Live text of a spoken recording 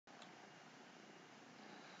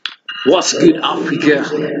What's good, Africa?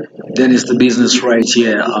 Then it's the business right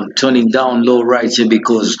here. I'm turning down low right here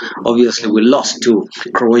because obviously we lost to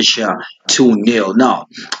Croatia 2-0. Now,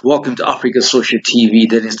 welcome to Africa Social TV.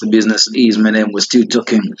 Then it's the business is my name. We're still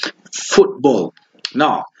talking football.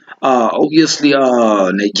 Now, obviously,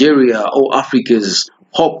 Nigeria or Africa's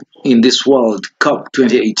hope in this World Cup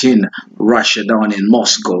 2018 Russia down in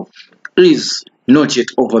Moscow is not yet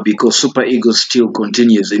over because Super Eagles still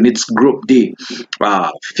continues in its Group D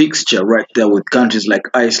fixture right there with countries like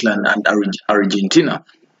Iceland and Argentina.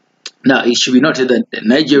 Now, it should be noted that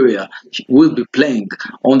Nigeria will be playing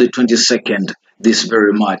on the 22nd this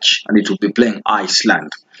very match, and it will be playing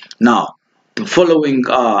Iceland. Now, the following,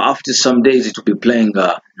 after some days, it will be playing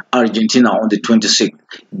Argentina on the 26th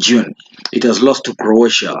June. It has lost to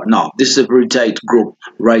Croatia. Now, this is a very tight group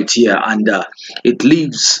right here, and it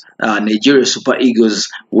leaves Nigeria Super Eagles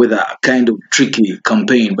with a kind of tricky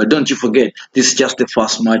campaign. But don't you forget, this is just the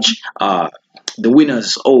first match. The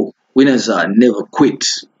winners never quit.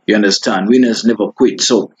 You understand? Winners never quit.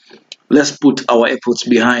 So let's put our efforts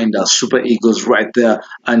behind Super Eagles right there,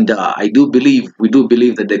 and we do believe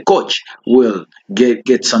that the coach will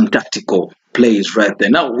get some tactical plays right there.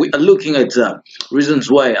 Now we are looking at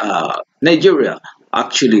reasons why Nigeria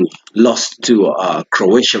actually lost to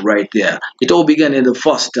Croatia right there. It all began in the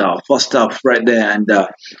first half right there, and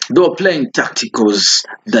they were playing tacticals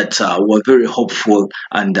that were very hopeful,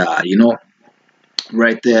 and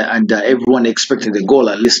right there, and everyone expected a goal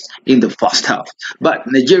at least in the first half. But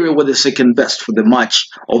Nigeria were the second best for the match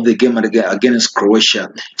of the game against Croatia.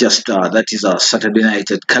 Just that is Saturday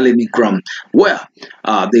night at Kaliningrad, where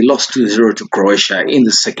they lost 2-0 to Croatia in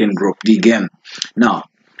the second Group D game. Now,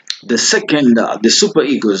 the Super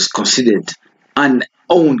Eagles conceded an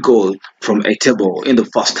own goal from Etebo in the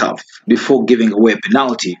first half before giving away a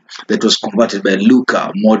penalty that was converted by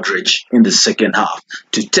Luka Modric in the second half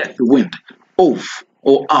to take the wind off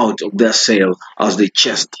or out of their sail as they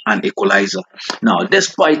chased an equalizer. Now,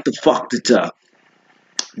 despite the fact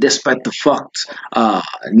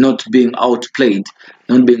not being outplayed,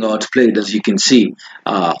 as you can see,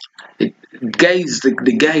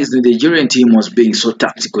 the Nigerian team was being so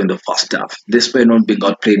tactical in the first half, despite not being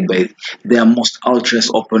outplayed by their most ultras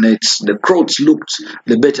opponents. The Croats looked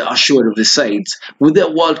the better assured of the sides with their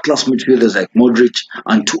world-class midfielders like Modric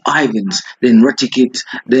and two Ivans, then Rakitic,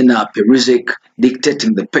 then Perisic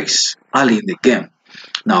dictating the pace early in the game.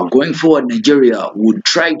 Now, going forward, Nigeria would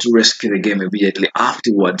try to rescue the game immediately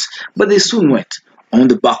afterwards, but they soon went on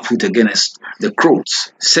the back foot against the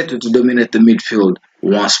Croats, settled to dominate the midfield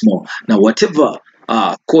once more. Now, whatever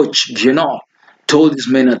Coach Gino told his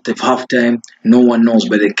men at the halftime, no one knows,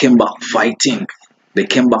 but they came back fighting. They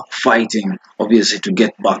came back fighting, obviously, to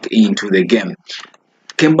get back into the game.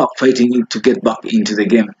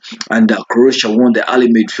 And Croatia won the early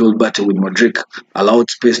midfield battle with Modric, allowed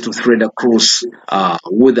space to thread across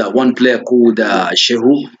with one player called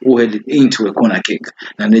Shehu, who headed into a corner kick.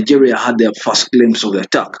 Now Nigeria had their first glimpse of the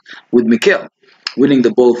attack with Mikel winning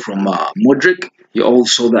the ball from Modric. You all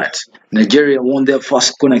saw that. Nigeria won their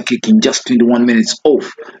first corner kick in just 21 minutes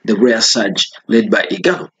off the rare surge led by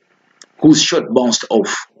Igalo, whose shot bounced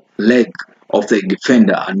off leg of the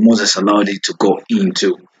defender and Moses allowed it to go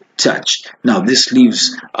into touch. Now this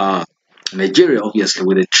leaves Nigeria obviously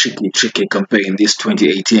with a tricky campaign this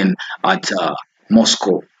 2018 at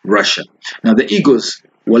Moscow, Russia. Now the Eagles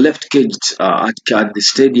were left caged at the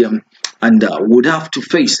stadium and would have to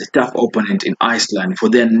face a tough opponent in Iceland for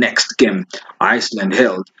their next game. Iceland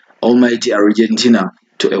held almighty Argentina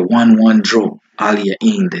to a 1-1 draw earlier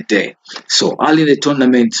in the day. So early in the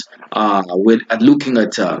tournament,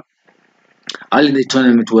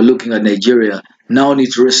 we're looking at Nigeria now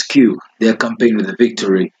need to rescue their campaign with a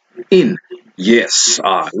victory with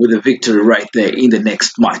a victory right there in the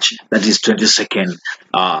next match, that is 22nd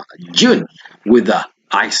June with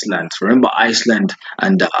Iceland. Remember, Iceland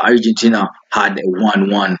and Argentina had a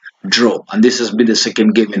 1-1 draw, and this has been the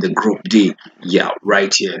second game in the Group D. Yeah,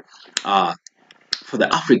 right here. For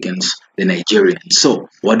the Africans, the Nigerians. So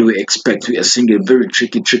what do we expect? We are seeing a very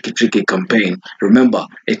tricky campaign. Remember,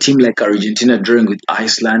 a team like Argentina drawing with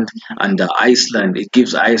Iceland, and it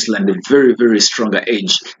gives Iceland a very stronger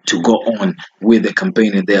edge to go on with the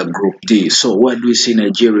campaign in their Group D. So where do we see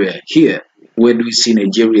Nigeria here? Where do we see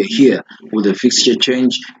Nigeria here? Will the fixture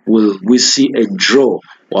change? Will we see a draw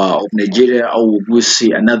of Nigeria, or will we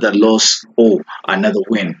see another loss or another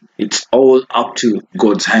win? It's all up to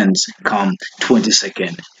God's hands come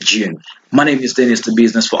 22nd June. My name is Dennis the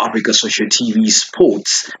Business for Africa Social TV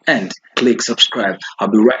Sports, and click subscribe. I'll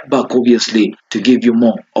be right back, obviously, to give you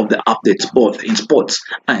more of the updates both in sports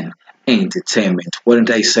and entertainment. Why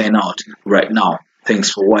don't I sign out right now?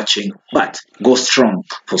 Thanks for watching, but go strong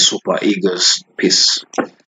for Super Eagles. Peace.